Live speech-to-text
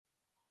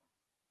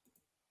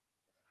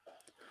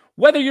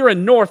Whether you're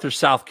in North or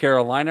South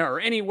Carolina or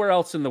anywhere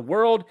else in the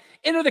world,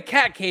 enter the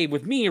Cat Cave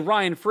with me,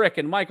 Ryan Frick,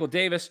 and Michael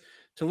Davis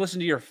to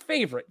listen to your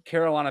favorite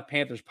Carolina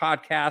Panthers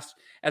podcast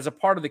as a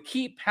part of the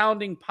Keep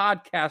Pounding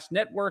Podcast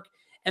Network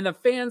and the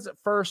Fans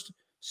First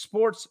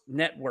Sports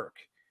Network.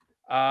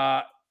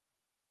 Welcome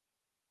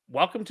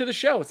to the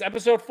show. It's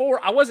episode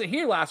 4. I wasn't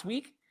here last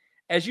week.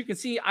 As you can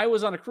see, I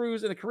was on a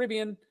cruise in the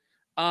Caribbean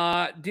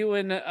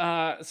doing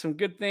some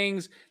good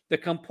things. The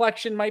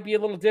complexion might be a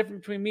little different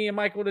between me and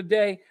Michael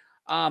today.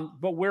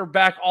 But we're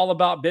back all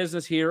about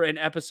business here in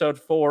episode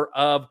 4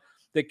 of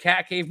the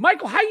Cat Cave.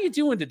 Michael, how you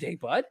doing today,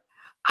 bud?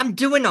 I'm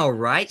doing all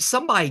right.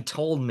 Somebody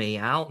told me,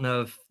 I don't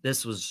know if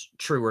this was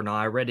true or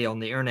not, I read it on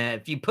the internet,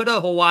 if you put a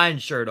Hawaiian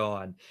shirt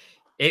on,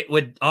 it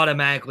would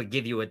automatically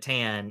give you a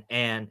tan.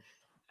 And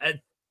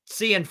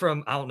seeing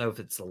from, I don't know if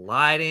it's the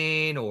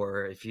lighting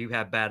or if you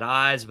have bad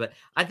eyes, but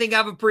I think I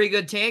have a pretty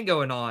good tan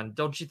going on.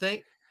 Don't you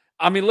think?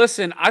 I mean,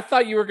 listen, I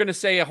thought you were going to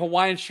say a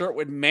Hawaiian shirt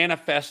would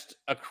manifest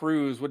a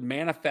cruise, would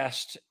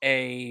manifest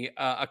a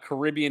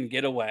Caribbean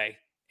getaway.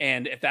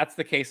 And if that's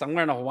the case, I'm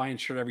wearing a Hawaiian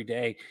shirt every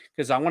day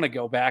because I want to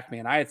go back,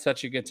 man. I had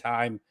such a good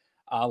time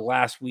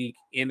last week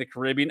in the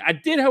Caribbean. I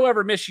did,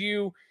 however, miss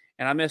you,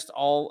 and I missed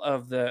all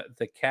of the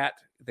cat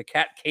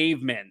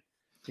cavemen,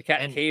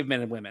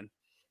 cavemen and women.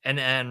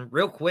 And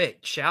real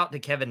quick, shout to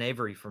Kevin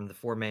Avery from the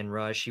 4-Man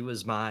Rush. He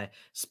was my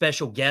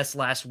special guest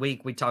last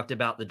week. We talked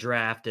about the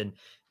draft, and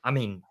I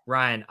mean,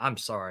 Ryan, I'm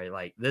sorry,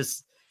 like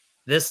this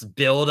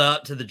build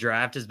up to the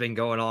draft has been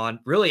going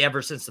on really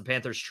ever since the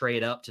Panthers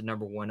trade up to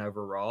number 1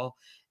 overall.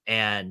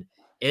 And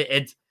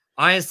it's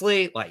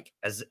honestly, like,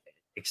 as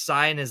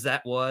exciting as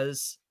that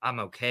was, I'm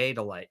okay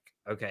to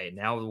okay,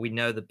 now we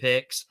know the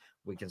picks,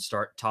 we can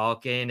start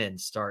talking and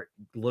start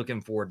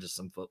looking forward to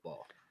some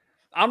football.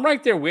 I'm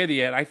right there with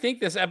you. And I think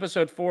this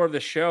episode 4 of the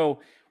show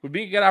would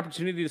be a good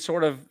opportunity to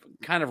sort of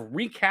kind of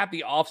recap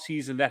the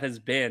offseason that has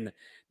been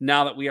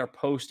now that we are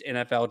post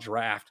NFL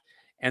draft.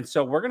 And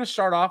so we're going to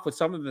start off with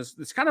some of this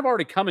that's kind of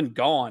already come and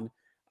gone.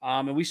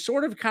 And we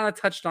sort of kind of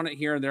touched on it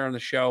here and there on the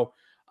show.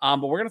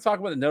 But we're going to talk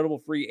about the notable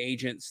free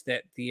agents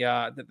that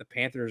the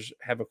Panthers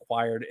have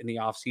acquired in the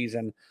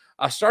offseason.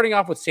 Starting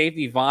off with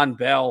safety Von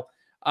Bell.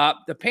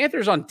 The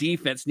Panthers on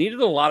defense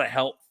needed a lot of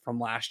help from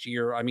last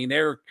year. I mean,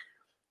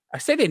 I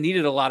say they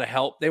needed a lot of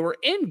help. They were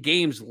in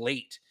games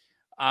late,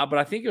 but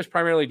I think it was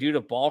primarily due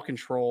to ball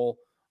control,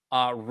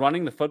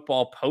 running the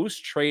football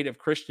post-trade of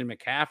Christian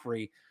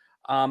McCaffrey.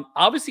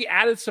 Obviously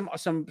added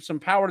some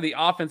power to the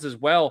offense as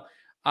well,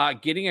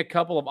 getting a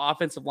couple of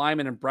offensive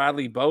linemen and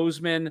Bradley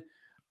Bozeman,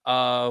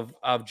 of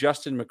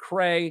Justin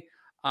McCray,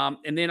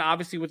 and then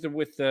obviously with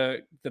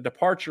the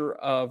departure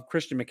of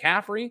Christian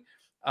McCaffrey,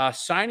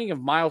 signing of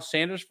Miles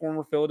Sanders,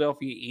 former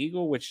Philadelphia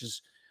Eagle, which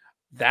is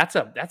that's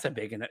a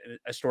big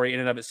a story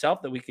in and of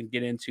itself that we can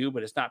get into,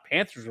 but it's not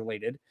Panthers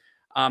related.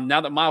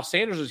 Now that Miles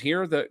Sanders is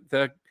here,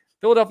 the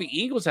Philadelphia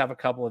Eagles have a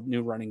couple of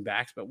new running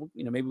backs, but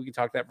maybe we can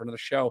talk that for another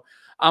show.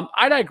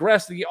 I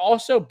digress. They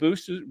also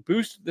boosted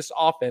this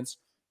offense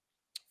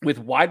with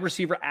wide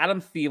receiver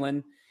Adam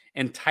Thielen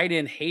and tight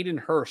end Hayden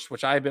Hurst,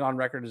 which I have been on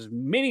record as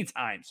many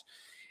times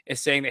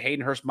as saying that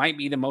Hayden Hurst might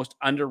be the most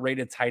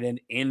underrated tight end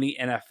in the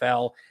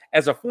NFL.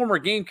 As a former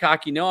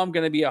Gamecock, I'm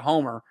going to be a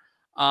homer.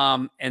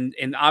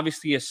 And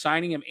obviously a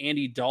signing of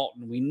Andy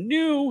Dalton. We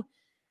knew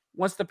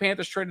once the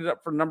Panthers traded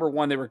up for number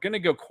 1, they were going to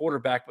go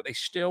quarterback, but they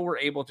still were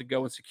able to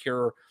go and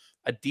secure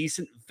a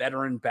decent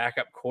veteran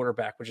backup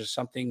quarterback, which is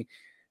something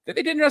that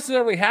they didn't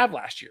necessarily have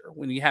last year.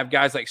 When you have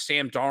guys like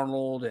Sam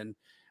Darnold and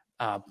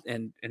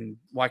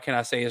why can't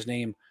I say his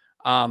name?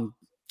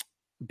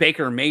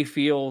 Baker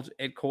Mayfield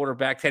at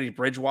quarterback. Teddy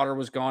Bridgewater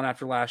was gone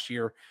after last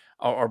year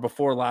or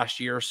before last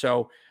year.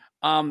 So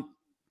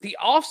the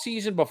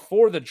offseason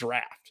before the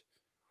draft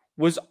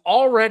was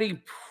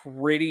already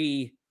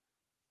pretty,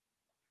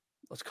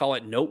 let's call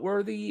it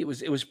noteworthy.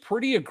 It was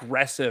pretty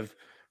aggressive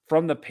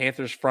from the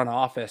Panthers front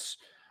office.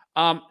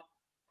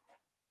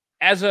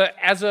 As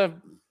a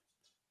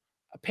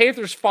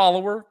Panthers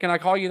follower, can I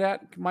call you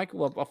that,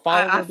 Michael? A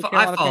follower of the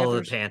Carolina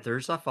Panthers? The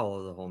Panthers. I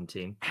follow the home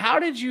team. How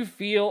did you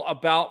feel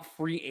about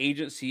free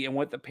agency and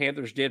what the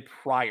Panthers did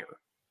prior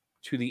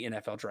to the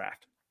NFL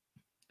draft?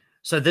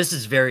 So this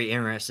is very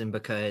interesting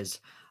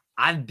because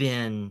I've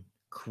been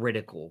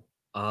critical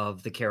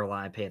of the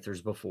Carolina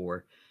Panthers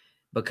before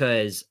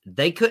because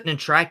they couldn't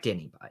attract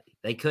anybody.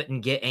 They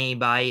couldn't get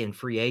anybody in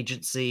free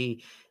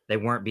agency. They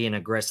weren't being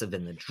aggressive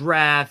in the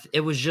draft. It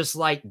was just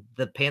like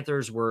the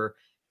Panthers were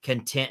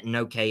content and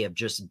okay of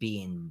just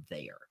being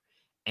there.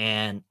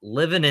 And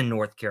living in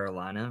North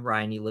Carolina,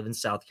 Ryan, you live in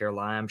South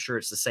Carolina. I'm sure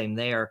it's the same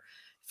there.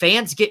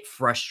 Fans get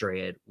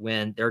frustrated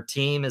when their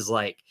team is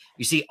like,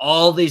 you see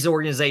all these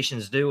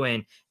organizations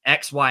doing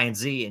X, Y, and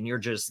Z, and you're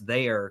just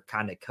there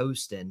kind of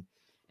coasting.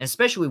 And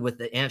especially with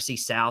the NFC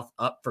South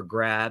up for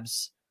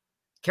grabs,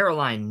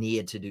 Carolina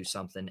needed to do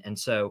something. And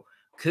so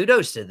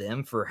kudos to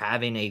them for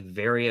having a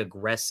very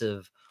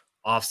aggressive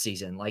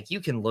offseason. Like, you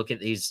can look at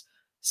these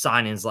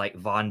signings like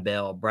Von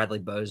Bell, Bradley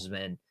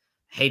Bozeman,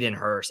 Hayden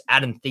Hurst,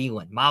 Adam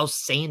Thielen, Miles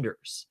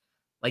Sanders.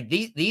 Like,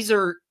 these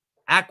are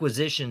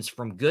acquisitions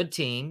from good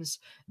teams,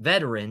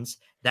 veterans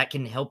that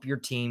can help your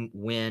team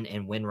win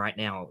and win right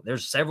now.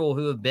 There's several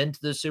who have been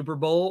to the Super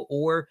Bowl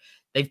or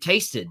they've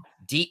tasted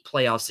deep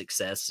playoff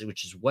success,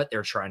 which is what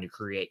they're trying to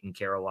create in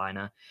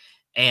Carolina.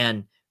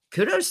 And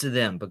kudos to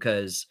them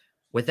because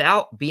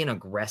without being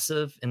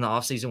aggressive in the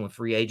offseason with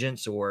free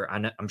agents, or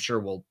I'm sure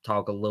we'll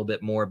talk a little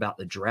bit more about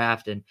the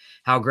draft and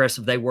how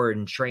aggressive they were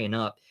in trading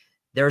up,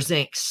 there's an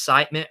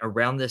excitement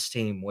around this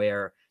team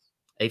where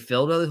they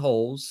filled the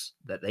holes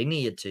that they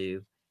needed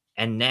to.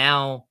 And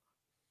now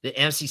the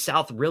NFC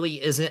South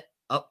really isn't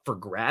up for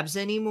grabs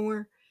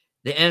anymore.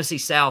 The NFC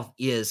South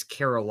is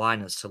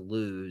Carolina's to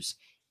lose,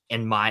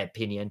 in my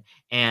opinion.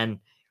 And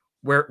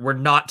we're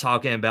not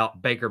talking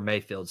about Baker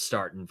Mayfield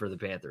starting for the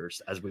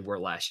Panthers as we were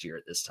last year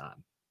at this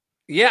time.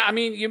 Yeah, I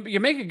mean, you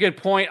make a good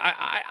point.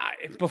 I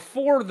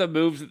before the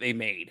moves that they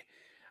made,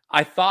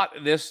 I thought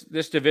this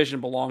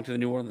division belonged to the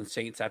New Orleans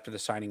Saints after the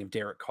signing of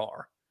Derek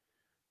Carr.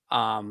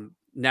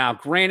 Now,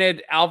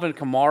 granted, Alvin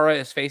Kamara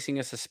is facing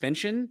a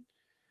suspension,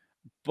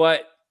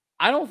 but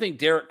I don't think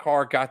Derek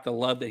Carr got the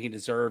love that he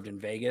deserved in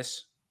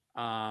Vegas.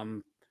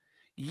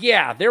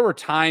 Yeah, there were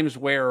times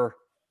where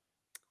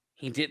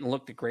he didn't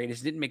look the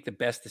greatest, didn't make the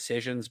best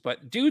decisions,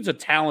 but dude's a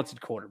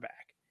talented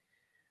quarterback.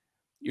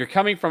 You're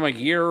coming from a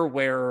year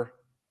where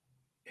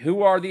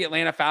who are the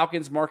Atlanta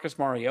Falcons? Marcus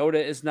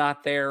Mariota is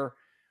not there.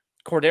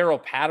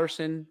 Cordero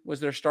Patterson was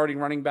their starting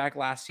running back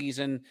last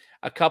season.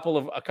 A couple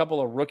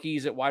of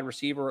rookies at wide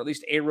receiver, or at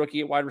least a rookie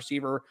at wide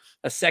receiver,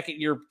 a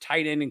second-year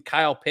tight end in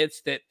Kyle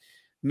Pitts that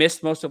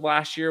missed most of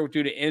last year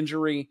due to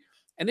injury.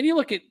 And then you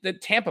look at the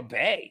Tampa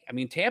Bay. I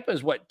mean, Tampa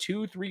is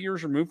 2-3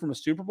 years removed from a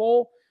Super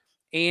Bowl,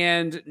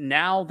 and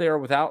now they're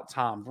without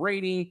Tom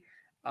Brady.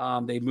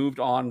 They moved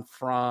on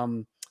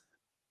from,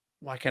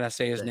 why can't I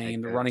say his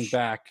name? The running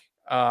back.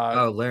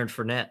 Leonard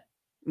Fournette.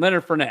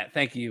 Leonard Fournette.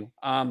 Thank you.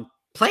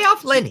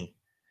 Playoff Lenny.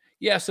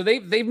 Yeah, so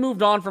they've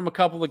moved on from a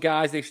couple of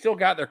guys. They've still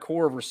got their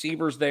core of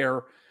receivers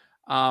there.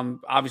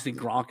 Obviously,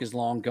 Gronk is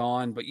long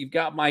gone, but you've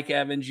got Mike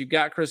Evans, you've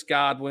got Chris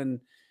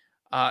Godwin.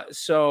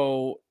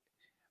 So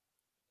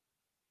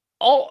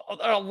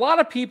a lot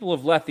of people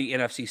have left the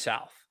NFC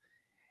South.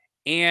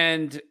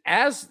 And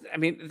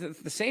the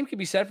same can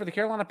be said for the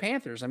Carolina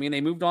Panthers. I mean,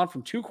 they moved on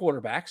from 2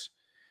 quarterbacks.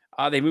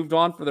 They moved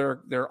on for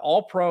their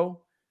all-pro,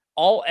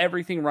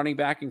 all-everything running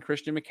back in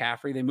Christian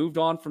McCaffrey. They moved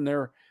on from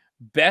their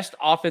best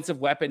offensive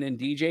weapon in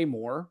DJ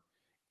Moore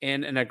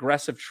in an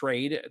aggressive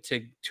trade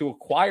to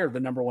acquire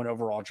the number 1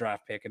 overall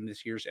draft pick in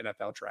this year's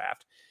NFL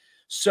draft.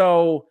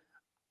 So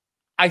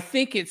I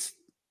think it's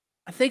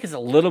a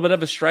little bit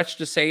of a stretch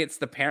to say it's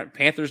the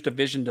Panthers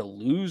division to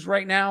lose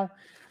right now,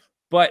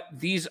 but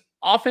these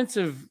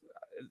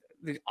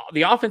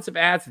the offensive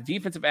ads, the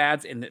defensive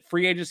ads, and the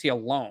free agency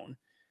alone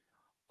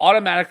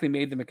automatically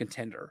made them a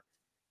contender.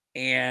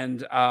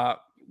 And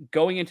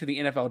going into the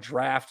NFL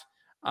draft,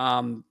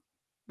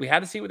 we had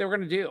to see what they were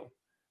going to do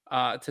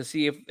to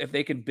see if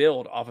they could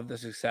build off of the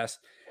success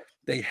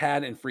they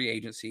had in free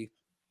agency.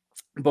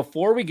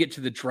 Before we get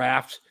to the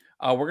draft,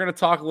 we're going to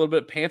talk a little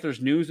bit Panthers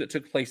news that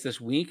took place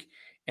this week.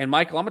 And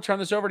Michael, I'm going to turn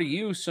this over to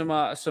you. Some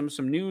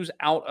news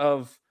out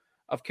of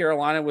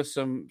Carolina with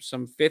some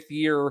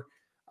 5th-year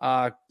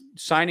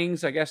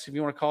signings, I guess, if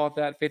you want to call it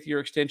that, 5th-year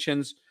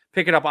extensions,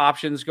 picking up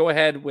options. Go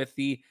ahead with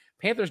the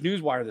Panthers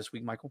Newswire this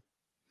week, Michael.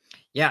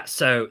 Yeah,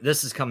 so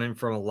this is coming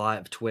from a lot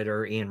of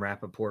Twitter. Ian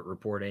Rappaport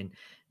reporting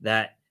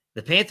that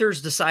the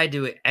Panthers decided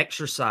to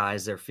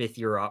exercise their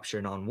 5th-year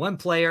option on one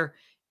player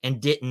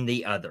and didn't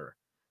the other.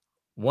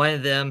 One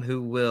of them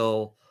who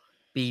will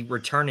be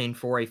returning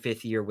for a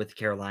 5th year with the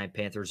Carolina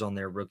Panthers on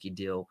their rookie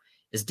deal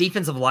is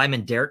defensive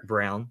lineman Derek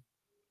Brown.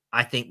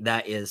 I think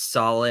that is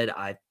solid.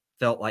 I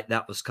felt like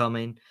that was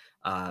coming.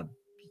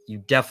 You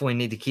definitely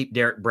need to keep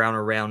Derek Brown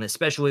around,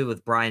 especially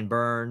with Brian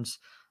Burns.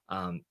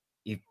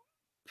 You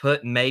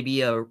put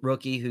maybe a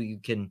rookie who you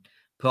can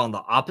put on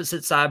the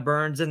opposite side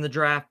Burns in the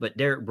draft, but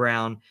Derek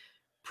Brown,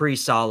 pretty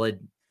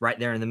solid right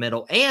there in the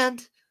middle.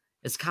 And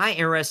it's kind of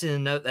interesting to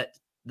note that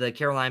the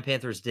Carolina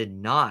Panthers did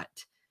not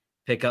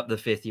pick up the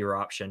 5th-year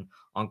option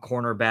on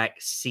cornerback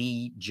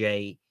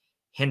C.J.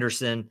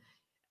 Henderson.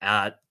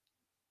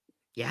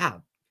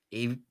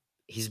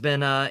 He's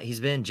been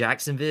in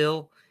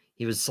Jacksonville.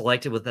 He was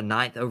selected with the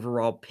 9th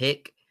overall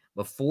pick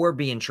before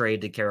being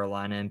traded to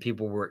Carolina, and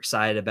people were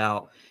excited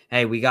about,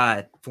 hey, we got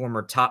a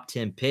former top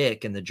 10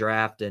 pick in the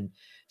draft, and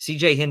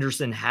C.J.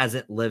 Henderson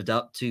hasn't lived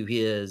up to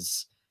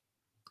his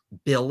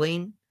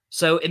billing.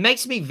 So it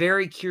makes me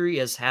very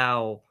curious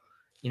how,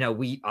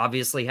 we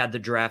obviously had the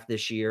draft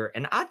this year,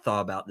 and I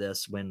thought about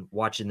this when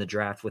watching the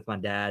draft with my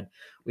dad.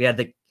 We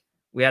had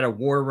a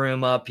war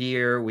room up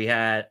here.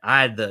 I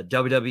had the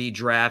WWE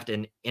draft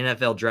and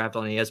NFL draft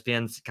on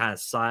ESPN's kind of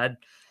side.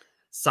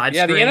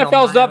 Yeah, the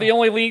NFL's not the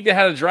only league that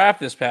had a draft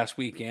this past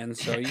weekend,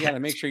 so you got to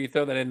make sure you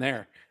throw that in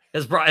there.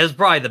 It's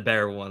probably the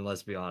better one,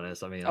 let's be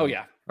honest. I mean,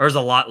 yeah, there's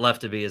a lot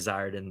left to be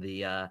desired in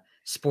the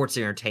sports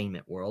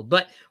entertainment world,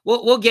 but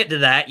we'll get to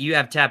that. You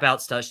have tap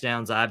outs,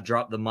 touchdowns. I've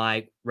dropped the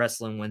mic,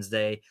 Wrestling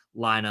Wednesday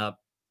lineup.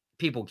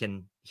 People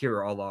can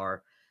hear all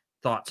our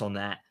thoughts on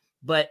that.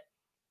 But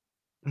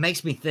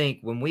makes me think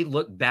when we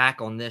look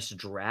back on this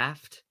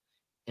draft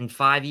in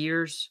 5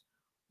 years,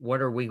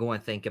 what are we going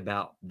to think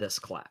about this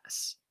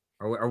class?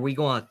 Are we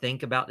going to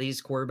think about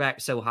these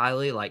quarterbacks so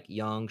highly, like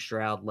Young,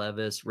 Stroud,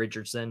 Levis,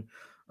 Richardson?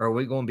 Or are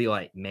we going to be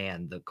like,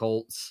 man, the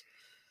Colts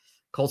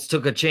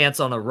took a chance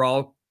on a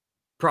raw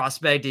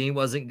prospect and he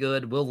wasn't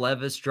good. Will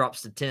Levis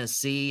drops to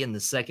Tennessee in the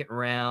second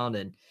round,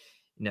 and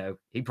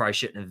he probably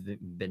shouldn't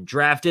have been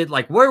drafted.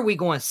 Like, what are we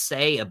going to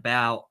say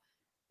about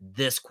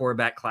this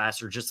quarterback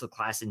class or just the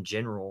class in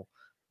general?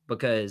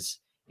 Because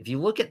if you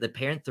look at the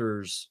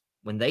Panthers,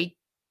 when they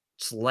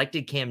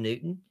selected Cam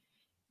Newton,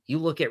 you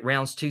look at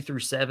rounds 2 through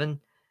 7,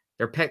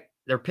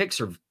 their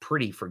picks are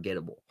pretty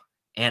forgettable.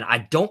 And I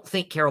don't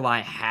think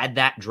Carolina had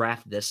that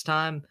draft this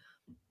time,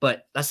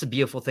 but that's the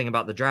beautiful thing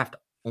about the draft.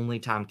 Only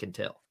time can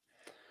tell.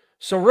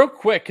 So real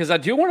quick, because I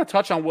do want to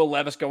touch on Will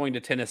Levis going to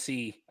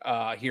Tennessee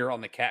here on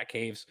the Cat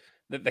Caves,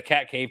 the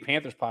Cat Cave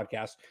Panthers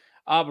podcast.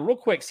 But real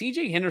quick,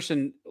 CJ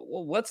Henderson,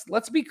 well,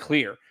 let's be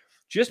clear.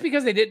 Just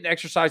because they didn't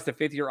exercise the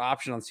 5th-year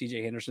option on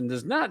CJ Henderson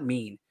does not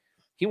mean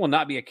he will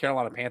not be a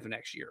Carolina Panther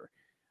next year.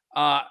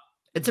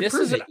 It's a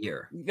prove-it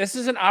year. This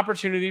is an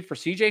opportunity for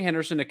CJ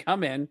Henderson to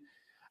come in,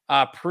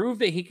 prove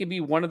that he can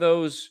be one of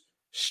those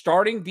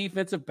starting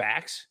defensive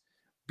backs,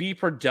 be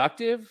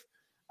productive,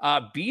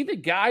 be the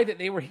guy that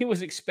he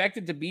was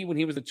expected to be when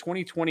he was a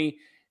 2020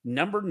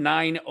 number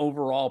 9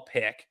 overall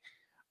pick,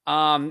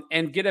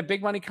 and get a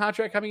big money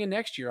contract coming in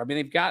next year. I mean,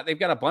 they've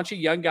got a bunch of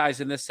young guys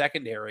in this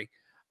secondary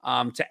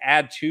to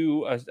add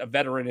to a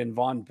veteran in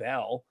Von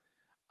Bell,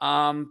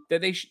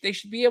 that he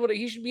should be able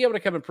to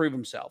come and prove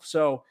himself.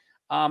 So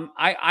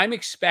I'm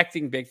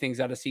expecting big things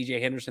out of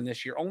CJ Henderson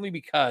this year, only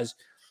because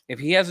if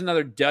he has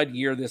another dud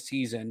year this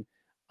season,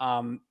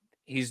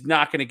 he's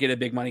not going to get a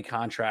big money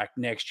contract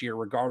next year,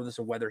 regardless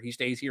of whether he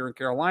stays here in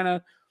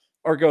Carolina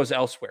or goes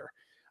elsewhere.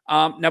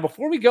 Now,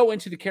 before we go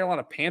into the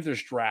Carolina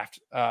Panthers draft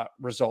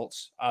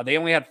results, they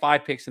only had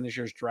 5 picks in this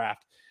year's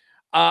draft.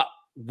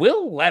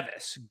 Will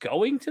Levis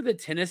going to the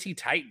Tennessee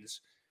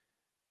Titans.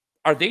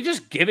 Are they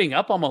just giving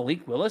up on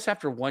Malik Willis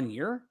after 1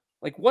 year?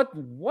 Like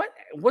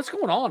what's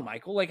going on,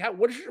 Michael? Like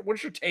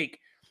what's your take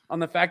on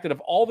the fact that of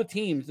all the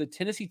teams, the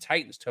Tennessee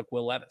Titans took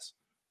Will Levis?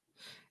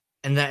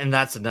 And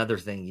that's another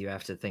thing you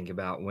have to think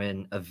about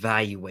when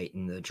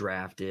evaluating the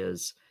draft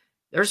is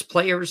there's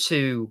players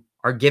who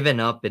are given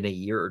up in a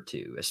year or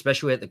two,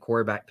 especially at the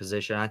quarterback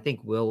position. I think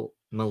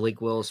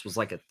Malik Willis was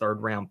like a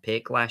 3rd-round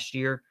pick last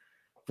year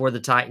for the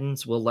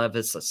Titans. Will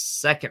Levis, a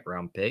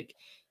 2nd-round pick.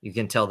 You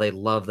can tell they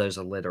love those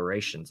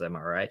alliterations. Am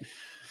I right?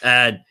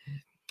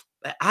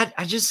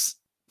 I just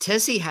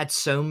Tennessee had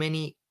so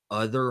many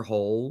other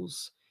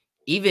holes.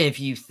 Even if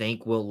you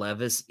think Will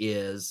Levis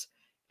is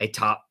a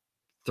top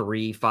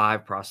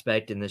 3-5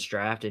 prospect in this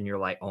draft, and you're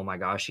like, oh my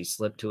gosh, he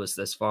slipped to us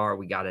this far,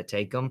 we got to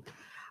take him.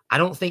 I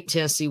don't think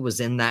Tennessee was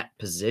in that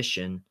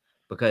position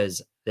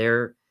because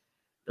they're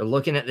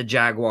looking at the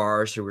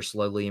Jaguars, who are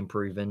slowly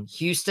improving.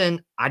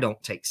 Houston, I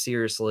don't take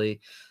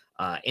seriously.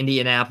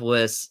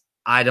 Indianapolis,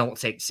 I don't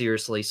take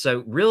seriously.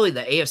 So really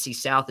the AFC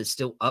South is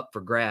still up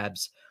for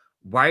grabs.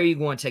 Why are you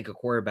going to take a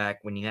quarterback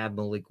when you have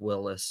Malik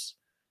Willis?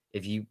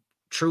 If you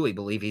truly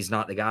believe he's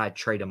not the guy,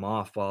 trade him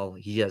off while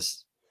he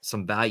has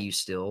some value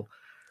still.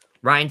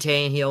 Ryan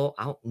Tannehill,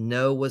 I don't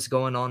know what's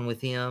going on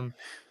with him.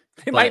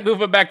 They might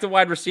move him back to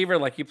wide receiver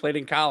like he played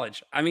in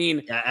college. I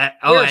mean, at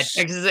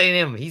Texas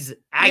A&M, he's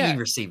Aggie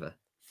receiver.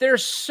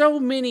 There's so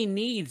many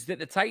needs that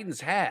the Titans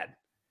had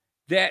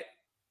that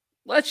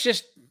let's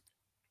just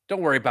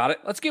don't worry about it.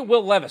 Let's get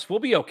Will Levis. We'll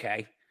be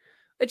okay.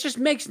 It just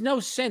makes no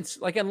sense.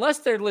 Like, unless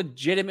they're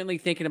legitimately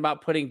thinking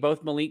about putting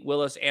both Malik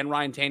Willis and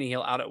Ryan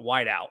Tannehill out at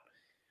wideout,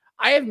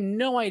 I have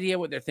no idea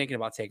what they're thinking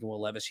about taking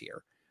Will Levis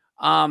here.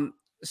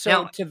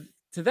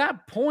 To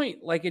that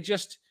point, like, it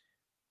just,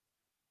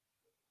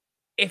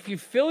 if you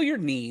fill your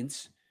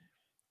needs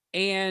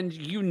and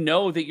you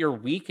know that you're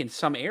weak in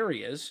some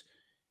areas,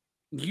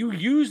 you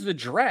use the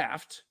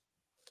draft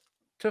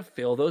to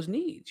fill those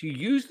needs. You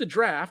use the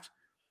draft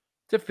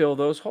to fill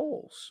those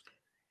holes.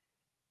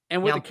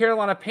 And what the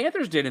Carolina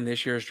Panthers did in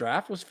this year's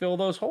draft was fill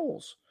those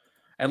holes.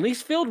 At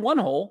least filled one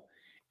hole,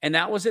 and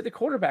that was at the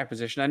quarterback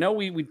position. I know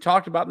we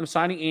talked about them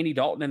signing Andy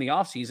Dalton in the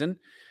offseason,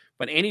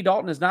 but Andy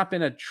Dalton has not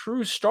been a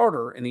true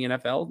starter in the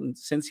NFL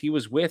since he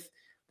was with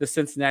the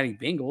Cincinnati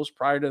Bengals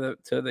prior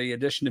to the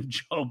addition of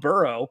Joe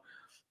Burrow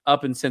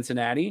up in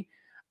Cincinnati.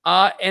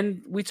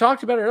 And we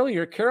talked about it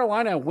earlier.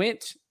 Carolina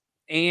went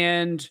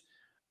and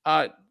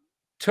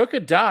took a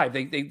dive.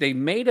 They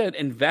made an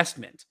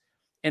investment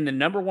in the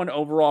number 1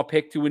 overall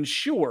pick to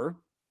ensure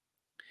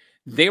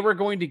they were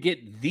going to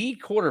get the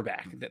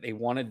quarterback that they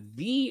wanted,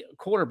 the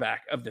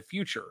quarterback of the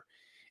future.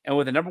 And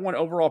with the number 1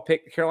 overall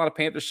pick, the Carolina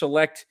Panthers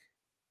select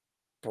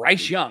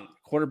Bryce Young,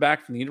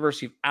 quarterback from the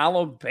University of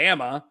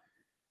Alabama.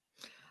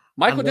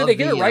 Michael, did they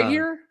get it right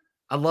here?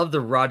 I love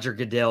the Roger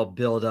Goodell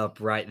build up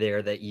right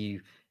there that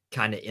you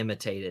kind of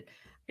imitated.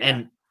 Yeah.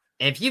 And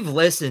if you've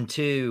listened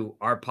to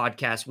our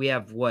podcast, we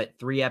have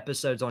 3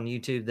 episodes on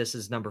YouTube. This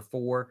is number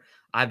 4,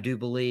 I do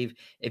believe.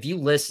 If you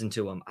listen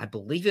to them, I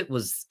believe it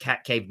was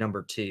Cat Cave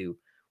number 2.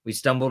 We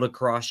stumbled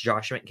across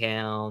Josh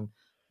McCown,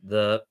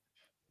 the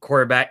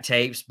quarterback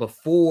tapes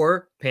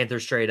before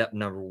Panthers trade up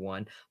number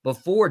 1,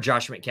 before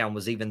Josh McCown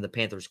was even the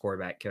Panthers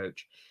quarterback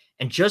coach.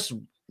 And just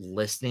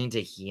listening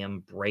to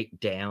him break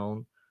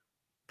down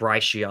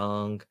Bryce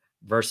Young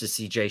versus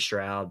CJ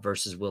Stroud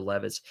versus Will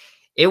Levis,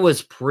 it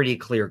was pretty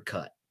clear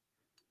cut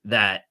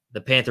that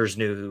the Panthers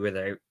knew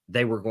who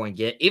they were going to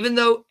get, even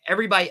though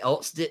everybody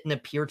else didn't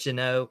appear to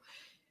know.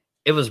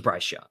 It was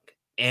Bryce Young.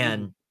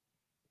 And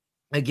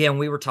again,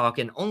 we were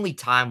talking, only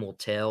time will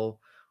tell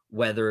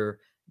whether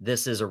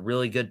this is a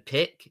really good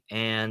pick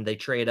and they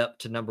trade up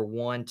to number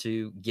 1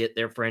 to get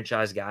their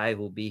franchise guy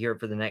who will be here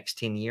for the next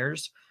 10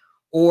 years,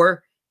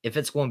 or if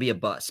it's going to be a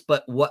bust.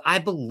 But what I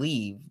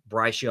believe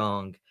Bryce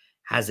Young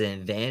has an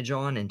advantage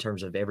on in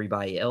terms of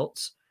everybody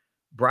else,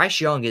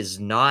 Bryce Young is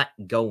not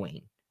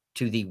going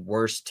to the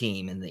worst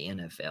team in the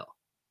NFL.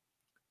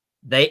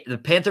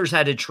 The Panthers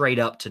had to trade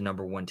up to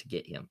number 1 to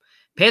get him.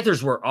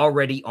 Panthers were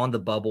already on the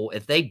bubble.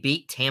 If they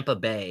beat Tampa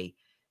Bay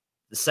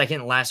the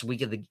second last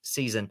week of the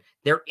season,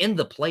 they're in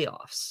the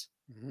playoffs.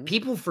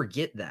 People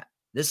forget that.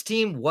 This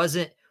team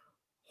wasn't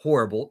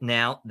horrible.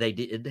 Now, they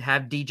did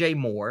have DJ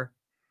Moore,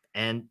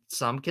 and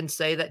some can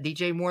say that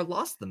DJ Moore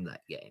lost them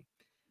that game.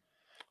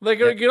 Like,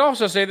 you could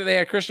also say that they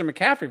had Christian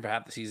McCaffrey for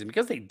half the season,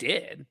 because they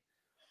did.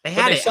 They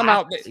had it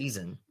half the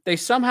season. They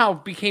somehow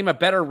became a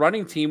better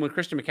running team when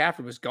Christian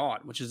McCaffrey was gone,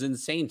 which is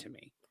insane to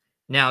me.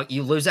 Now,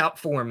 you lose out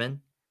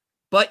Foreman,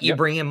 but you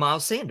bring in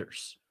Miles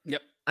Sanders.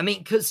 Yep. I mean,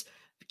 because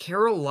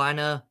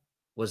Carolina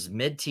was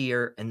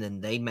mid-tier, and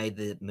then they made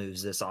the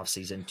moves this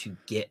offseason to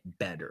get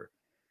better.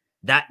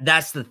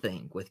 That's the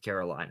thing with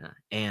Carolina.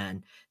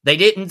 And they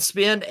didn't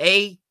spend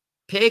a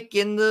pick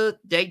in the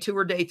day 2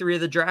 or day 3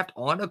 of the draft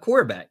on a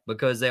quarterback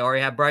because they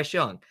already have Bryce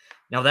Young.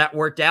 Now, that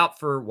worked out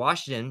for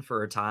Washington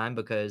for a time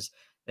because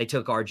they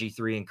took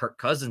RG3 and Kirk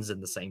Cousins in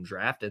the same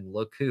draft, and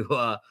look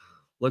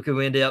who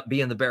ended up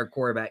being the better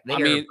quarterback there.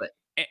 I mean,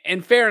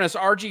 in fairness,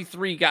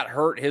 RG3 got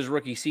hurt his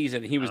rookie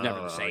season, and he was never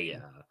the same.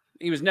 Yeah.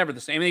 He was never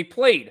the same. And he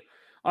played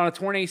on a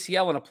torn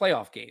ACL in a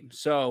playoff game.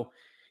 So,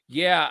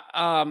 yeah.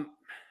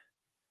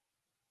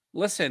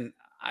 Listen,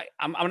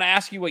 I'm going to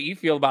ask you what you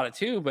feel about it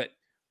too, but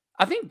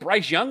I think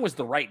Bryce Young was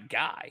the right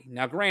guy.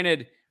 Now,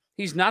 granted,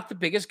 he's not the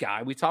biggest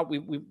guy. We talked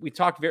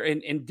very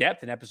in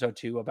depth in episode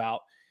 2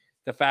 about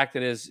the fact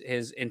that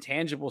his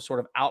intangibles sort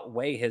of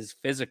outweigh his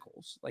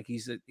physicals. Like,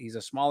 he's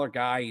a smaller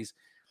guy. He's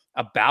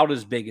about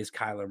as big as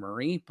Kyler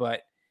Murray,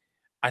 but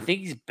I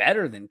think he's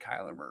better than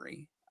Kyler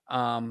Murray.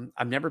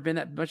 I've never been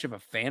that much of a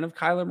fan of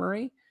Kyler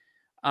Murray,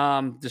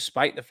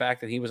 despite the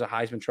fact that he was a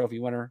Heisman Trophy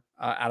winner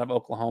out of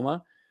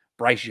Oklahoma.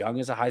 Bryce Young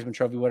is a Heisman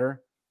Trophy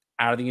winner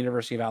out of the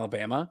University of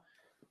Alabama.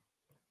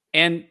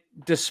 And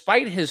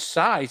despite his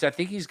size, I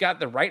think he's got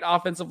the right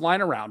offensive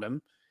line around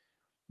him.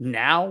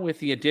 Now, with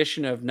the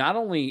addition of not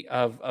only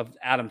of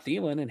Adam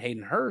Thielen and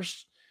Hayden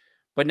Hurst,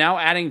 but now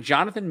adding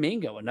Jonathan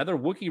Mingo, another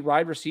Wookiee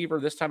wide receiver,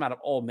 this time out of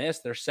Ole Miss,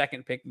 their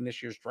second pick in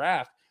this year's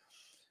draft.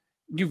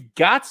 You've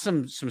got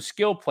some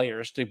skill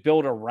players to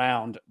build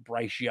around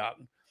Bryce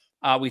Young.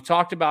 We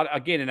talked about,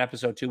 again, in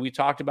episode 2, we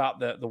talked about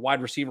the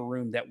wide receiver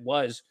room that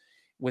was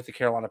with the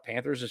Carolina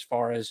Panthers as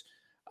far as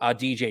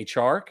DJ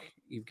Chark.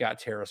 You've got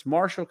Terrace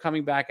Marshall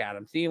coming back,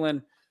 Adam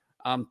Thielen.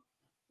 And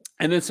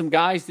then some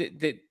guys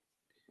that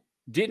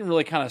didn't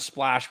really kind of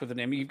splash with the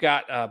name. You've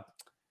got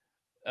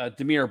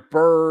Demir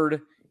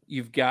Bird.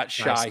 You've got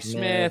Shai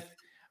Smith.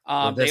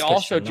 They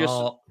also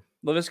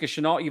Laviska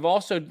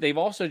Shenault. They've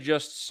also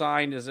just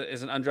signed as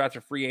an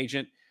undrafted free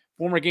agent,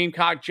 former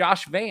Gamecock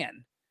Josh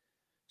Vann.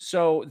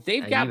 So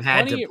they've got you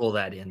had to pull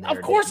that in there.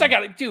 Of course I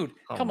got it, dude.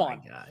 Come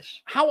on.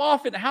 Gosh.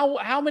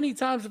 How many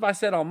times have I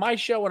said on my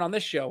show and on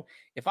this show,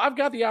 if I've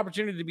got the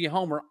opportunity to be a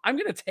homer, I'm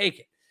going to take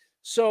it.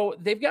 So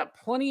they've got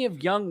plenty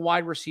of young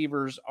wide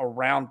receivers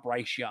around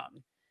Bryce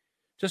Young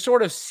to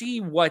sort of see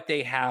what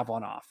they have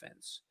on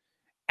offense.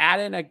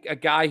 Add in a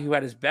guy who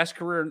had his best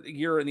career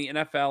year in the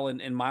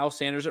NFL in Miles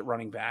Sanders at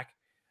running back.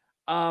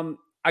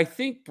 I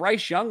think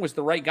Bryce Young was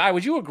the right guy.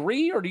 Would you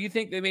agree, or do you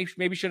think they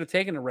maybe should have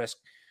taken a risk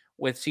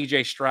with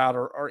CJ Stroud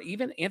or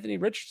even Anthony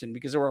Richardson?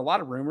 Because there were a lot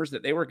of rumors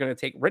that they were going to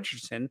take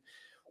Richardson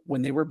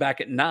when they were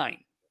back at 9.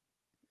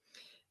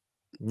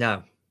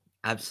 No,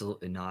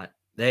 absolutely not.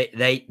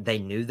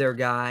 They knew their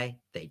guy.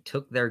 They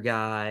took their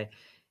guy.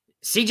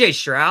 CJ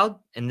Stroud,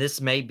 and this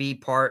may be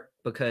part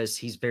because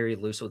he's very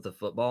loose with the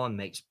football and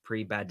makes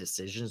pretty bad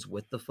decisions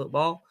with the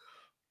football,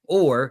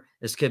 or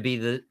this could be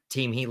the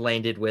team he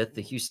landed with,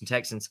 the Houston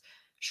Texans.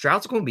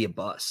 Stroud's going to be a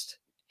bust.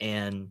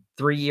 In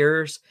 3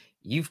 years,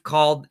 you've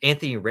called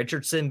Anthony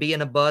Richardson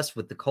being a bust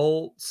with the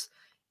Colts,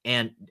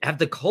 and have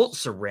the Colts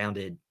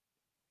surrounded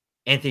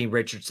Anthony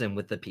Richardson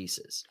with the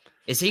pieces.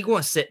 Is he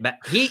going to sit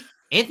back?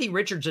 Anthony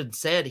Richardson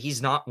said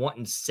he's not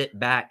wanting to sit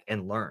back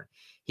and learn.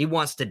 He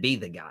wants to be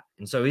the guy.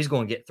 And so he's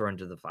going to get thrown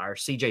to the fire.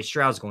 CJ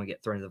Stroud's going to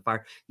get thrown to the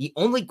fire. The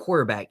only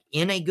quarterback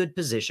in a good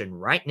position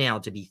right now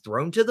to be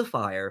thrown to the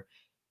fire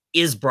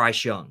is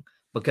Bryce Young,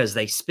 because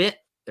they spent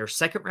their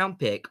second-round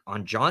pick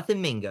on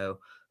Jonathan Mingo,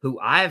 who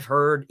I've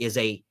heard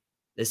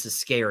this is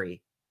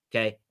scary,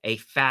 Okay. A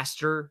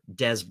faster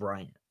Des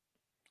Bryant.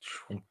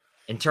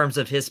 In terms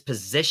of his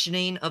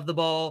positioning of the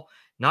ball,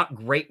 not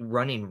great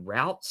running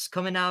routes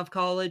coming out of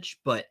college,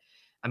 but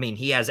I mean,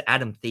 he has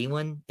Adam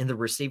Thielen in the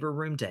receiver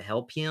room to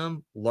help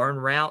him learn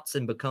routes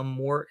and become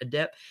more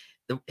adept.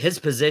 His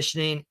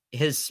positioning,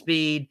 his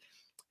speed,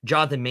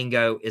 Jonathan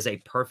Mingo is a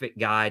perfect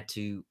guy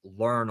to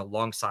learn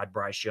alongside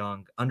Bryce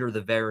Young under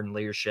the veteran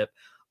leadership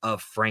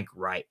of Frank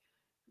Wright,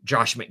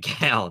 Josh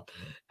McCown,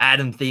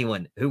 Adam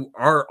Thielen, who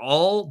are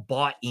all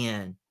bought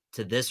in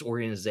to this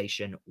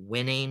organization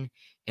winning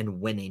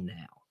and winning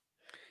now.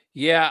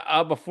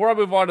 Yeah, before I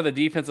move on to the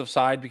defensive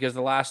side, because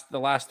the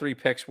last three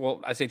picks, well,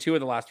 I say two of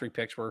the last three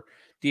picks were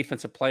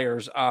defensive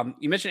players.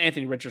 You mentioned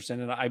Anthony Richardson,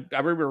 and I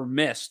would be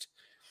remiss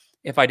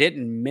if I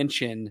didn't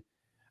mention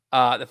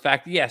the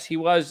fact that, yes,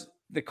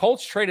 the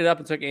Colts traded up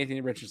and took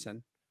Anthony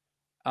Richardson.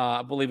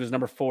 I believe it was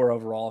number 4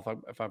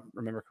 overall, if I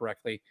remember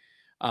correctly.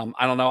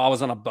 I don't know. I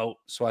was on a boat,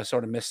 so I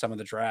sort of missed some of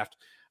the draft.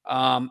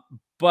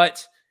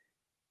 But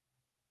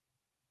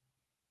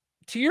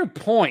to your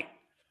point,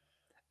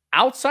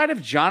 outside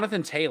of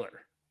Jonathan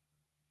Taylor,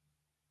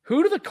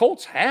 who do the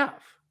Colts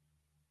have?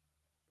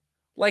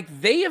 Like,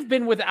 they have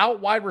been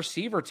without wide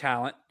receiver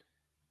talent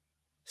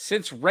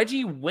since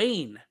Reggie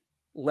Wayne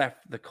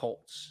left the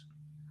Colts.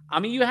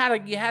 I mean, you had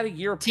a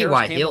year of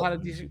Paris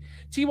Campbell.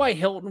 T.Y.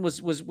 Hilton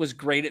was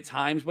great at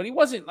times, but he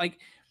wasn't like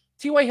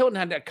T.Y. Hilton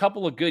had a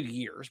couple of good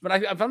years.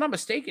 But if I'm not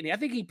mistaken, I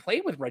think he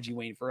played with Reggie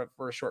Wayne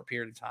for a short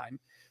period of time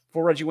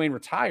before Reggie Wayne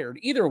retired.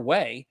 Either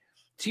way,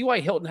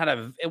 T.Y.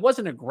 Hilton it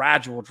wasn't a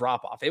gradual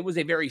drop off. It was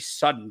a very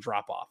sudden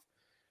drop off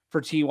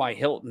for T.Y.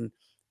 Hilton.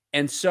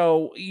 And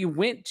so you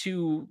went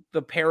to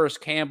the Paris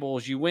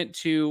Campbells. You went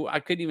to,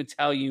 I couldn't even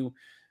tell you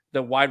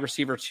the wide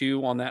receiver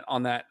 2 on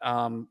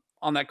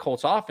that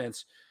Colts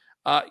offense.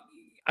 I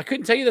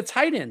couldn't tell you the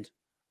tight end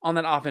on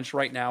that offense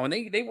right now. And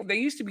they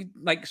used to be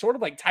like sort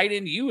of like tight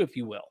end you, if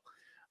you will.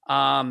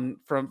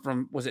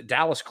 From was it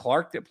Dallas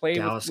Clark that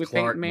played with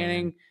Peyton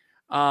Manning?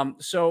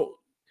 So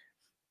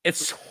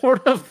it's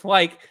sort of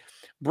like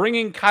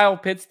bringing Kyle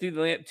Pitts to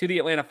the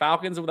Atlanta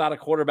Falcons without a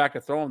quarterback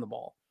to throw him the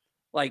ball.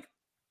 Like,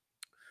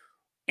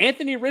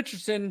 Anthony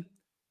Richardson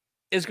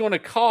is going to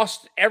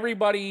cost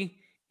everybody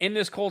in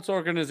this Colts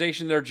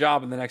organization their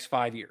job in the next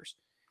 5 years.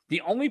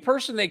 The only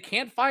person they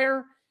can't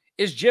fire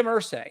is Jim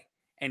Irsay,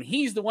 and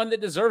he's the one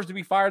that deserves to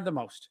be fired the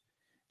most.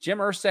 Jim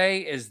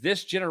Irsay is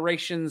this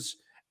generation's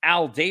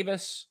Al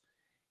Davis.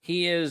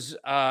 He is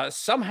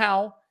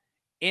somehow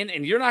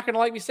and you're not going to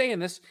like me saying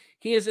this,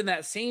 he is in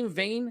that same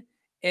vein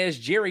as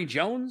Jerry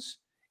Jones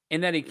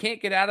in that he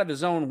can't get out of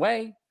his own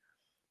way.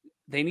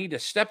 They need to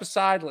step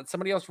aside, let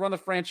somebody else run the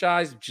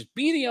franchise, just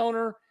be the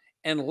owner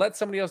and let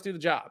somebody else do the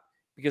job.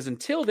 Because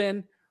until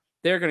then,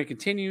 they're going to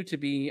continue to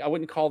be, I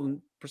wouldn't call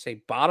them per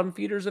se bottom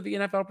feeders of the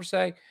NFL per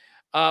se,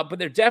 but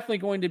they're definitely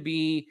going to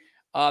be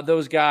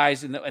those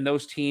guys and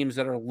those teams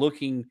that are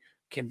looking,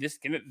 can this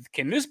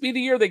be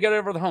the year they get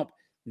over the hump?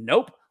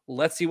 Nope.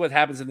 Let's see what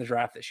happens in the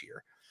draft this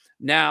year.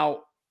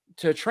 Now,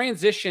 to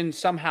transition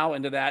somehow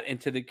into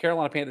the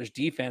Carolina Panthers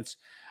defense,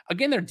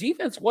 again, their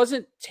defense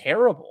wasn't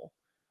terrible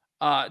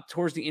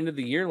towards the end of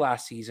the year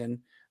last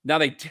season. Now,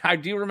 I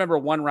do remember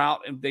one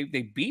route, and they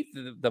beat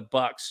the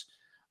Bucks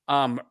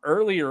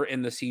earlier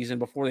in the season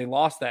before they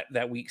lost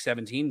that Week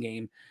 17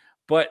 game.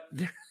 But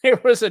there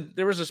was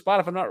a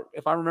spot,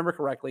 if I remember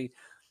correctly,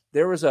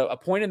 there was a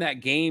point in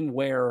that game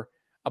where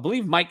I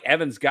believe Mike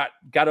Evans got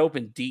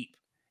open deep,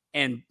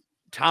 and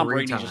Tom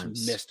Brady just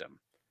missed him.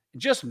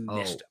 Missed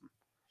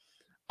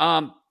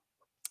him.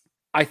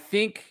 I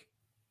think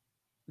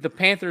the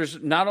Panthers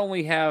not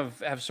only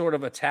have sort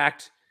of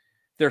attacked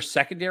their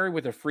secondary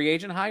with their free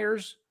agent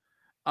hires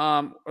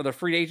or their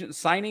free agent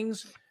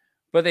signings,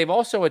 but they've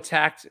also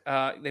attacked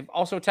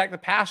the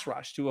pass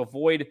rush to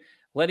avoid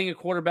letting a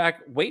quarterback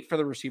wait for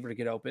the receiver to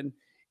get open.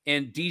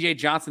 And DJ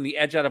Johnson, the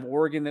edge out of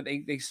Oregon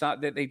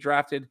that they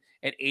drafted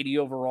at 80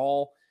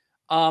 overall.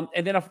 And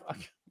then, I'm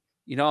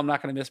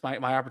not going to miss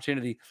my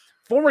opportunity.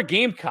 Former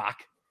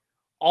Gamecock,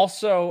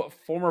 also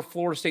former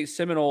Florida State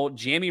Seminole,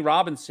 Jamie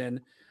Robinson,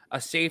 a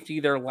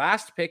safety, their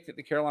last pick that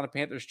the Carolina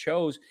Panthers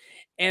chose.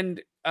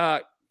 And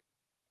I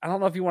don't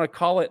know if you want to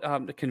call it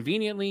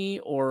conveniently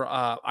or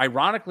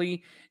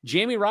ironically,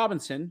 Jamie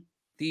Robinson,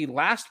 the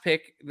last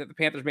pick that the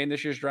Panthers made in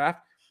this year's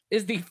draft,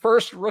 is the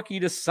first rookie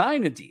to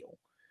sign a deal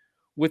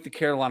with the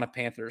Carolina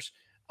Panthers.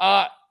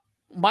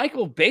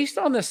 Michael, based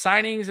on the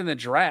signings in the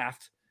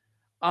draft,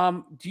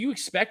 do you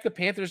expect the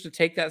Panthers to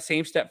take that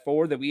same step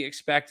forward that we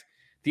expect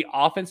the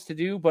offense to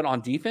do, but on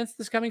defense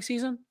this coming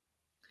season?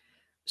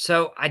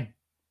 So I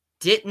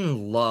didn't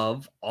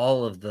love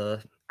all of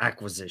the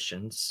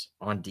acquisitions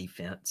on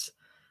defense.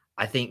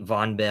 I think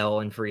Von Bell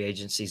in free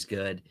agency is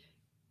good.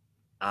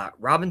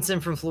 Robinson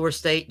from Florida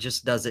State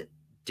just doesn't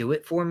do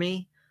it for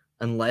me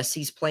unless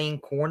he's playing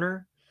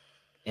corner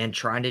and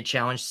trying to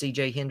challenge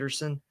CJ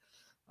Henderson.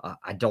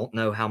 I don't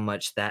know how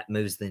much that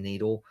moves the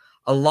needle.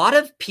 A lot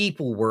of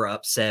people were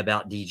upset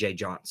about DJ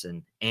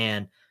Johnson,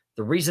 and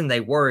the reason they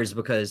were is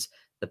because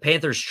the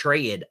Panthers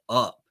traded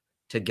up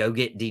to go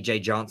get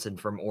DJ Johnson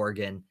from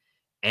Oregon,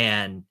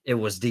 and it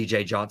was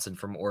DJ Johnson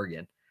from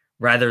Oregon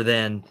rather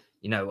than,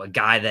 a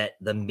guy that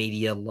the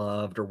media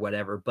loved or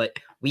whatever. But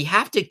we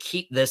have to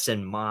keep this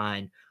in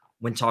mind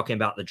when talking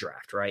about the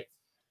draft, right?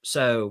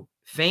 So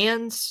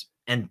fans,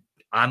 and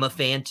I'm a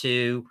fan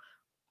too.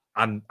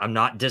 I'm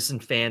not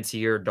dissing fans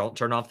here. Don't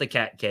turn off the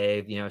cat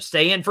cave.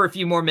 Stay in for a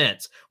few more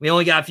minutes. We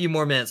only got a few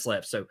more minutes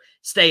left, so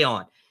stay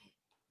on.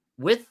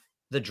 With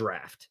the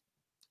draft,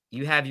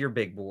 you have your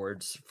big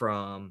boards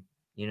from,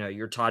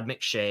 your Todd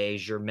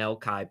McShays, your Mel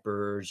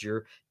Kipers,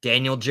 your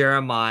Daniel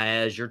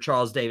Jeremiah's, your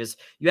Charles Davis.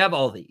 You have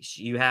all these.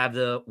 You have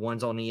the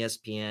ones on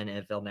ESPN,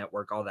 NFL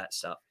Network, all that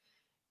stuff.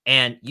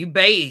 And you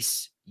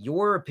base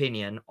your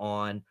opinion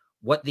on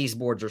what these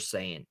boards are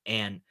saying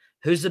and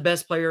who's the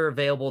best player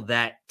available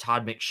that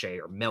Todd McShay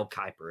or Mel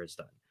Kiper has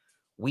done.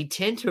 We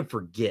tend to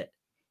forget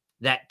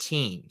that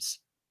teams,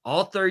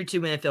 all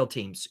 32 NFL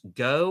teams,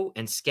 go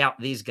and scout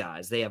these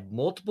guys. They have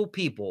multiple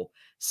people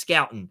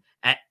scouting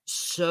at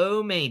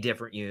so many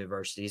different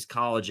universities,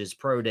 colleges,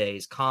 pro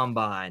days,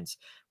 combines,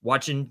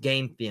 watching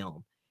game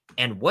film.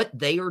 And what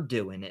they are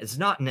doing is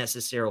not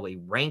necessarily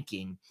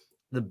ranking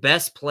the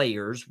best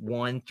players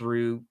 1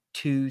 through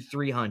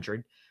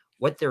 300.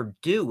 What they're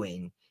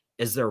doing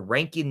is they're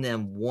ranking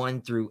them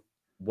 1 through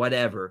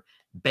whatever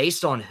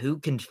based on who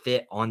can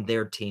fit on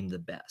their team the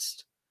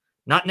best.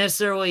 Not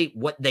necessarily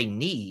what they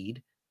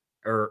need,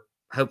 or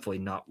hopefully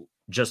not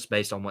just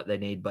based on what they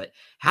need, but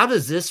how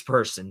does this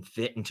person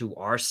fit into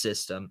our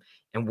system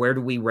and where do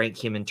we rank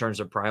him in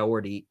terms of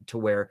priority to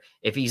where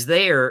if he's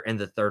there in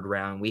the third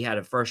round, we had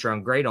a first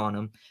round grade on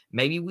him,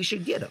 maybe we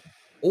should get him.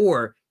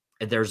 Or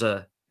if there's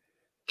a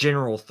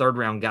general third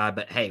round guy,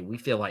 but hey, we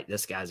feel like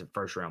this guy's a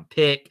first round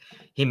pick.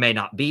 He may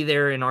not be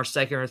there in our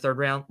second or third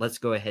round. Let's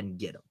go ahead and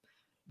get him.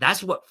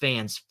 That's what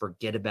fans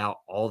forget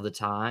about all the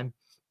time.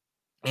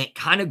 And it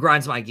kind of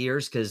grinds my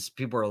gears because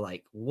people are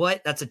like,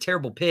 what? That's a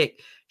terrible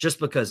pick just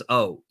because,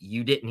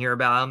 you didn't hear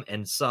about him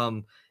and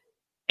some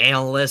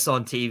analyst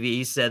on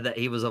TV said that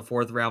he was a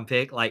fourth round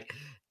pick. Like,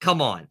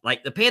 come on.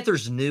 Like, the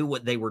Panthers knew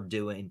what they were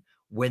doing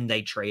when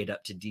they traded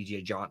up to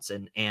DJ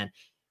Johnson. And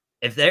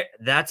if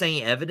that's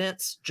any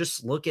evidence,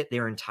 just look at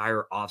their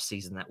entire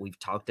offseason that we've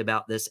talked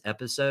about this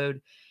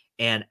episode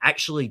and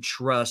actually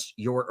trust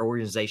your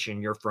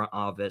organization, your front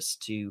office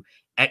to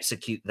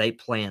execute the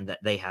plan that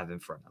they have in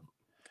front of them.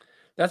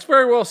 That's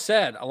very well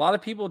said. A lot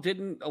of people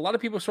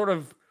sort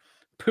of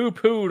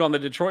poo-pooed on the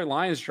Detroit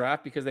Lions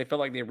draft because they felt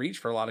like they reached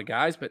for a lot of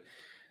guys, but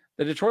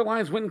the Detroit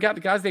Lions went and got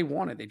the guys they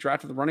wanted. They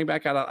drafted the running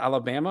back out of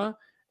Alabama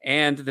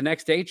and the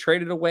next day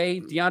traded away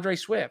DeAndre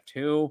Swift,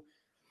 who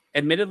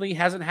admittedly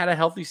hasn't had a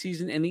healthy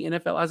season in the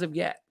NFL as of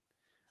yet.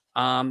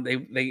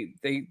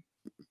 They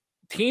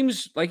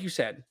teams, like you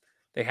said,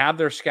 they have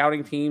their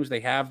scouting teams.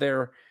 They have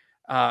their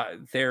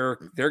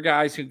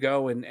guys who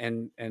go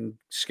and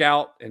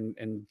scout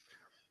and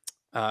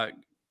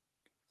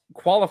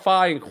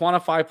qualify and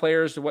quantify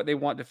players to what they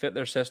want to fit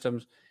their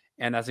systems.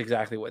 And that's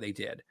exactly what they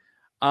did.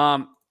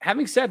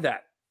 Having said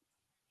that,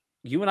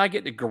 you and I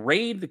get to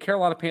grade the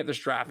Carolina Panthers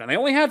draft. And they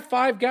only had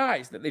 5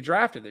 guys that they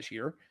drafted this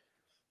year.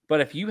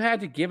 But if you had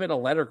to give it a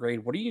letter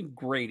grade, what are you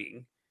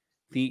grading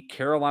the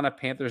Carolina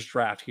Panthers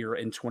draft here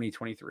in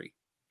 2023?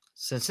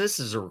 Since this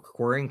is a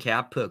recording, can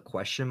I put a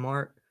question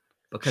mark?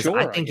 Because sure,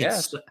 I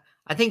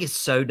think it's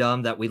so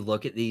dumb that we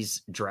look at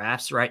these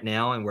drafts right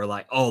now and we're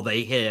like, oh,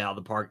 they hit it out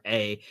of the park,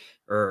 A,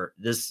 or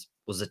this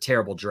was a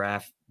terrible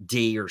draft,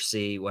 D or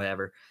C,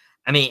 whatever.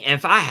 I mean,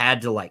 if I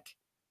had to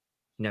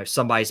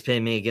somebody's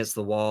pinning me against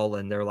the wall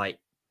and they're like,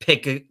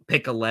 pick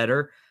a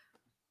letter,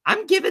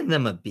 I'm giving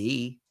them a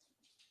B.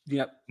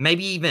 Yep.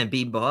 Maybe even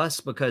B+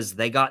 because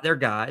they got their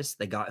guys,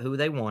 they got who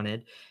they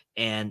wanted.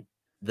 And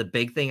the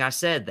big thing I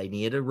said, they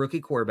needed a rookie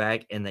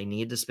quarterback and they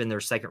needed to spend their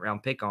second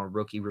round pick on a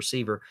rookie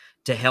receiver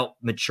to help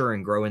mature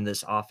and grow in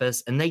this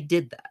offense. And they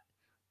did that.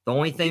 The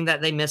only thing that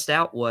they missed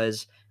out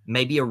was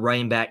maybe a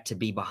running back to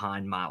be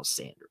behind Miles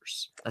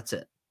Sanders. That's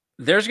it.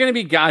 There's going to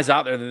be guys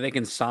out there that they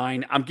can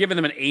sign. I'm giving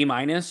them an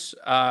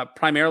A-,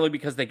 primarily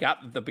because they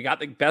got the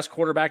best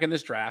quarterback in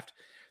this draft.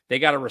 They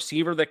got a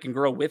receiver that can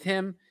grow with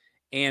him,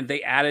 and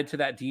they added to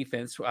that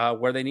defense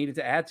where they needed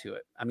to add to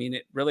it. I mean,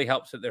 it really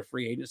helps that their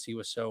free agency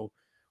was so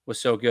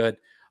good.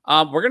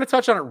 We're going to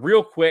touch on it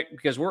real quick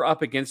because we're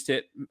up against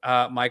it,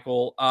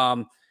 Michael.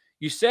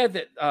 You said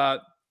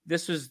that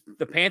this is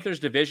the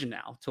Panthers' division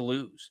now to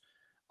lose.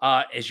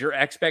 Is your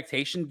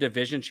expectation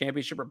division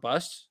championship or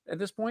bust at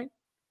this point?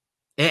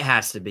 It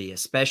has to be,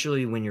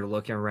 especially when you're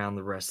looking around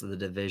the rest of the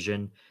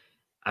division.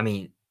 I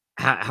mean,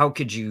 how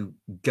could you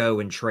go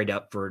and trade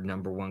up for a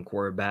number 1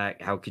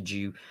 quarterback? How could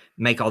you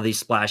make all these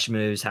splash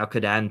moves? How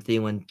could Adam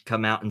Thielen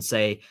come out and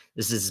say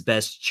this is his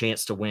best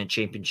chance to win a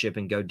championship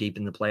and go deep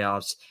in the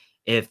playoffs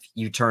if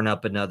you turn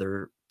up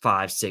another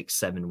 5, 6,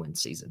 7 win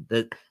season?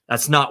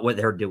 That's not what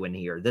they're doing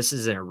here. This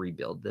isn't a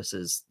rebuild. This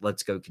is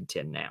let's go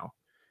contend now.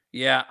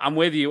 Yeah, I'm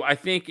with you. I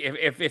think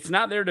if it's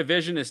not their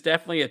division, it's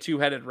definitely a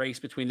 2-headed race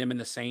between them and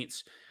the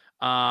Saints.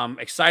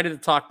 Excited to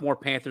talk more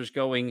Panthers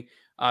going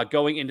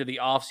into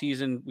the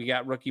offseason. We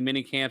got rookie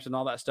mini camps and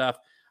all that stuff.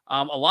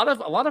 A lot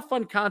of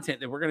fun content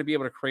that we're going to be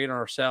able to create on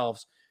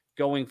ourselves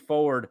going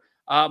forward.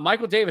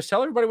 Michael Davis,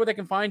 tell everybody where they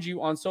can find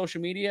you on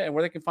social media and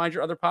where they can find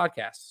your other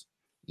podcasts.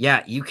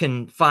 Yeah, you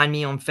can find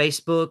me on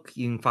Facebook.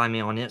 You can find me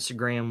on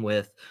Instagram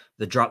with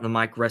the Drop the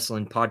Mic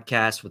Wrestling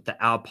Podcast with the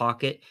Owl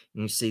Pocket.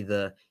 And you see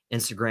the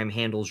Instagram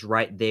handles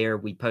right there.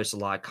 We post a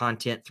lot of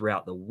content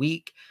throughout the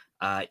week.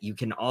 You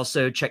can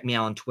also check me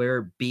out on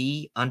Twitter,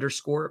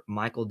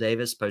 B_Michael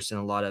Davis, posting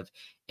a lot of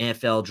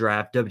NFL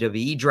draft,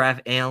 WWE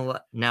draft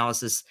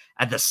analysis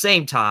at the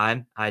same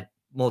time. I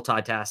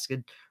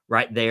multitasked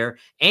right there.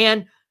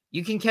 And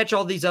you can catch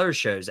all these other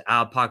shows,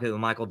 Out of Pocket with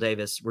Michael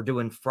Davis. We're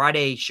doing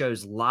Friday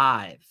shows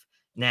live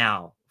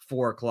now,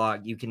 4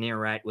 o'clock. You can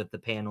interact with the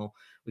panel.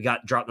 We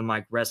got Drop the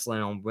Mic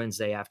Wrestling on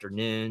Wednesday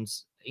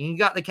afternoons. You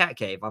got the Cat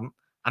Cave.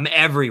 I'm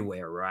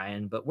everywhere,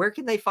 Ryan. But where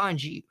can they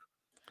find you?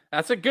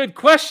 That's a good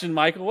question,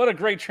 Michael. What a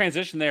great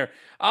transition there.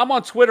 I'm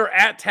on Twitter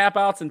at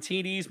Tapouts and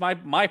TDs.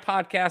 My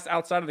podcast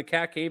outside of the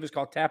Cat Cave is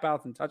called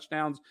Tapouts and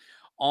Touchdowns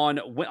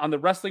on the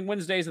Wrestling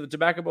Wednesdays of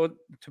the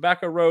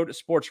Tobacco Road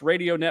Sports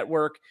Radio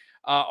Network.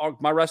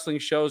 My wrestling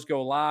shows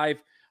go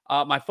live.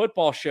 My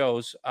football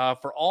shows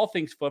for all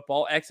things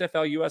football,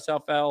 XFL,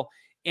 USFL,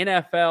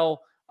 NFL,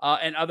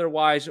 and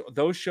otherwise,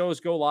 those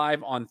shows go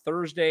live on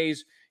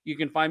Thursdays. You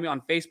can find me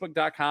on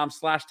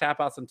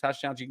Facebook.com/Tapouts and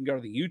Touchdowns. You can go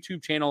to the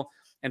YouTube channel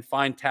and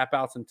find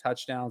Tapouts and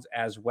Touchdowns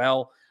as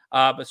well.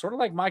 But sort of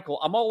like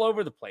Michael, I'm all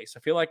over the place. I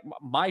feel like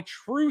my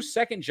true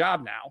second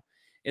job now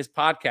is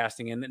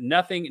podcasting, and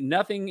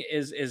nothing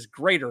is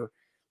greater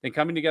than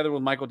coming together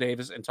with Michael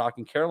Davis and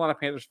talking Carolina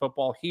Panthers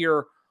football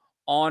here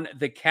on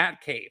the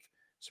Cat Cave.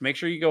 So make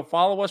sure you go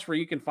follow us where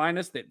you can find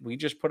us that we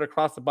just put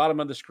across the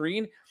bottom of the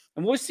screen.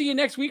 And we'll see you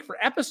next week for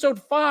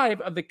episode 5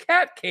 of the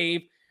Cat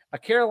Cave, a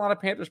Carolina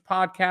Panthers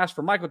podcast.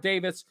 For Michael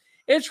Davis,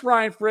 it's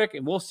Ryan Frick,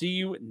 and we'll see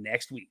you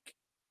next week.